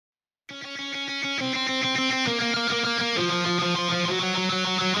Hey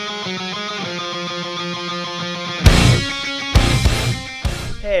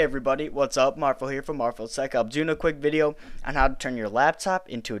everybody, what's up? Marvel here from Marvel Tech. I'm doing a quick video on how to turn your laptop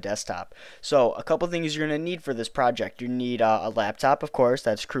into a desktop. So a couple things you're going to need for this project. You need a laptop, of course,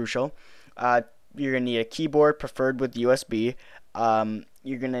 that's crucial. You're going to need a keyboard, preferred with USB.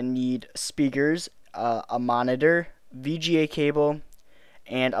 You're going to need speakers, a monitor, VGA cable,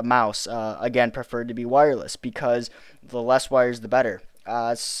 and a mouse. Again, preferred to be wireless because the less wires the better.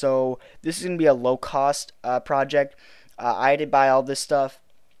 So this is going to be a low cost project. I did buy all this stuff,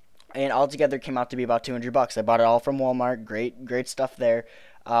 and altogether it came out to be about $200. I bought it all from Walmart. Great stuff there.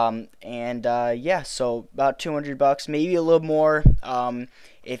 Yeah, so about $200, maybe a little more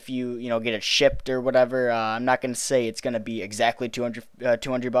if you get it shipped or whatever. I'm not going to say it's going to be exactly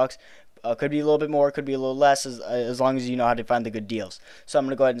 $200. Could be a little bit more, could be a little less, as long as you know how to find the good deals. So I'm going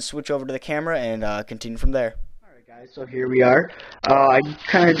to go ahead and switch over to the camera and continue from there. Alright guys, so here we are. I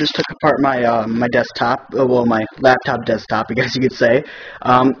kind of just took apart my my desktop, well, my laptop desktop, I guess you could say,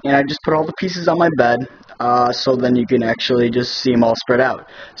 and I just put all the pieces on my bed, so then you can actually just see them all spread out.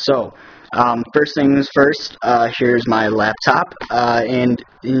 So first things first, here's my laptop, and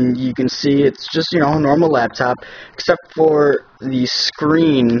you can see it's just, a normal laptop, except for the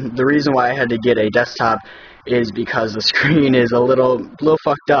screen. The reason why I had to get a desktop is because the screen is a little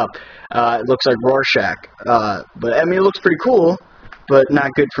fucked up. It looks like Rorschach, but I mean it looks pretty cool, but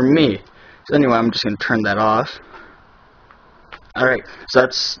not good for me. So anyway, I'm just going to turn that off. Alright, so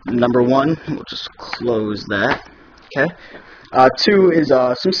that's number one. We'll just close that. Okay. Two is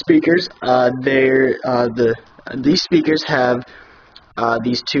some speakers. These speakers have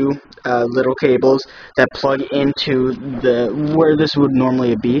these two little cables that plug into where this would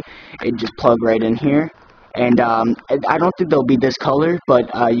normally be. It just plug right in here. And I don't think they'll be this color, but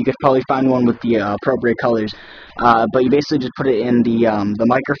you could probably find one with the appropriate colors. But you basically just put it in the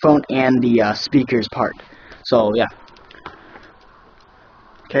microphone and the speakers part. So yeah.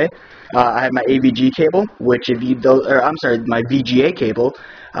 Okay. I have my AVG cable, which my VGA cable,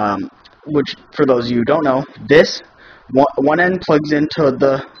 which for those of you who don't know, this one end plugs into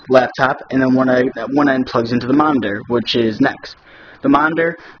the laptop, and then one end plugs into the monitor, which is next. The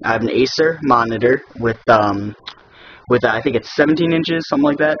monitor, I have an Acer monitor with I think it's 17 inches, something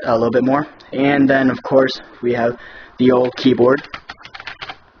like that, a little bit more. And then of course we have the old keyboard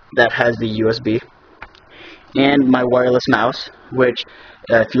that has the USB, and my wireless mouse, which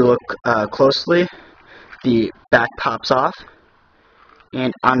if you look closely, the back pops off,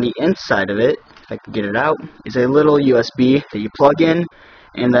 and on the inside of it, if I can get it out, is a little USB that you plug in,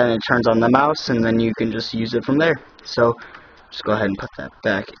 and then it turns on the mouse, and then you can just use it from there. So just go ahead and put that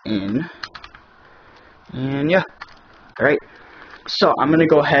back in, and yeah. Alright, so I'm going to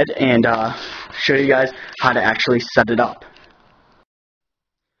go ahead and show you guys how to actually set it up.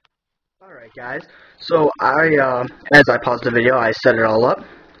 Alright guys, so as I paused the video, I set it all up.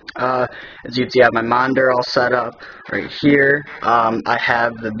 As you can see, I have my monitor all set up right here. I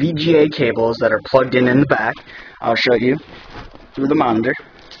have the VGA cables that are plugged in the back. I'll show you through the monitor.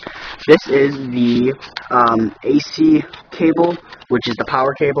 This is the AC cable, which is the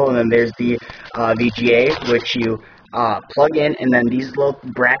power cable, and then there's the VGA, which you plug in, and then these little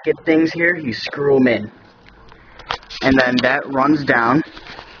bracket things here, you screw them in. And then that runs down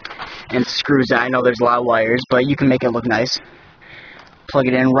and screws in. I know there's a lot of wires, but you can make it look nice. Plug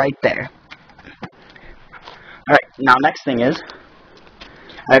it in right there. Alright, now next thing is,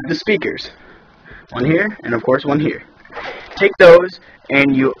 I have the speakers. One here, and of course one here. Take those,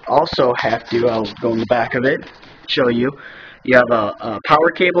 and you also have to, I'll go in the back of it, show you. You have a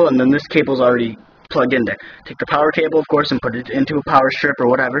power cable, and then this cable's already plugged in there. Take the power cable, of course, and put it into a power strip or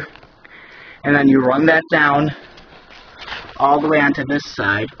whatever. And then you run that down all the way onto this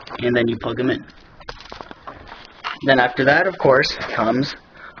side, and then you plug them in. Then after that, of course, comes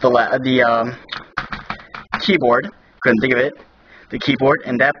the keyboard. Couldn't think of it. The keyboard,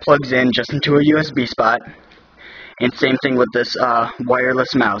 and that plugs in just into a USB spot. And same thing with this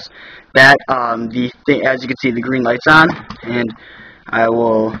wireless mouse. That as you can see, the green light's on, and I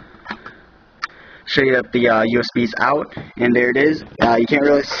will show you that the USB's out, and there it is. You can't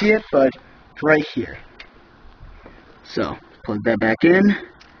really see it, but it's right here. So plug that back in,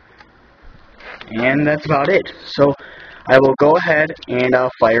 and that's about it. So I will go ahead and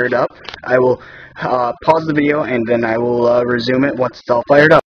fire it up. I will pause the video, and then I will resume it once it's all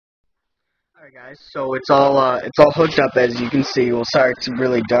fired up. Alright guys, so it's all hooked up, as you can see. Well, sorry, it's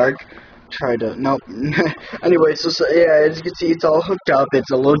really dark. Nope. Anyway, so yeah, as you can see, it's all hooked up.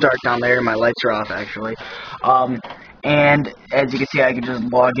 It's a little dark down there. My lights are off, actually. And as you can see, I can just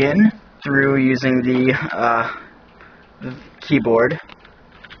log in, through using the keyboard.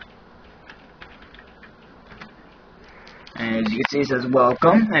 And as you can see, it says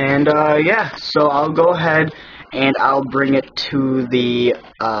welcome. And yeah, so I'll go ahead and I'll bring it to the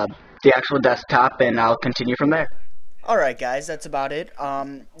actual desktop, and I'll continue from there. Alright guys, that's about it.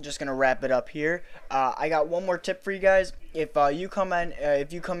 Just gonna wrap it up here. I got one more tip for you guys. If you come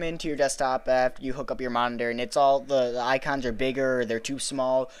into your desktop after you hook up your monitor and it's all the icons are bigger or they're too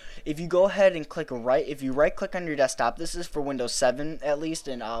small, if you go ahead and if you right click on your desktop, this is for Windows 7 at least,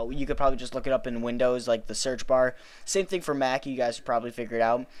 and you could probably just look it up in Windows, like the search bar. Same thing for Mac, you guys probably figure it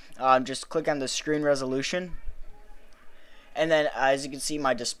out. Just click on the screen resolution. And then, as you can see,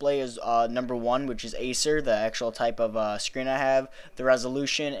 my display is number 1, which is Acer, the actual type of screen I have, the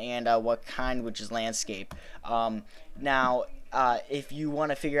resolution, and what kind, which is landscape. Now, if you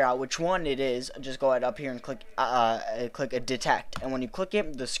want to figure out which one it is, just go ahead up here and click detect. And when you click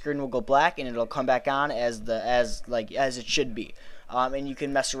it, the screen will go black, and it'll come back on as it should be. And you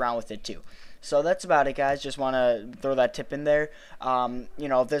can mess around with it too. So that's about it, guys. Just want to throw that tip in there. You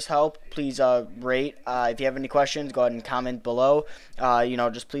know, if this helped, please rate. If you have any questions, go ahead and comment below. You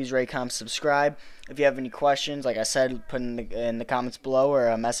know, just please rate, comment, subscribe. If you have any questions, like I said, put in the comments below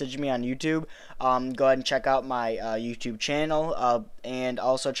or message me on YouTube. Go ahead and check out my YouTube channel, and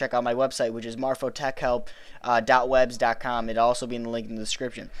also check out my website, which is marfotechhelp.webs.com. It'll also be in the link in the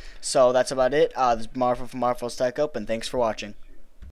description. So that's about it. This is Marfo from Marfo's Tech Help, and thanks for watching.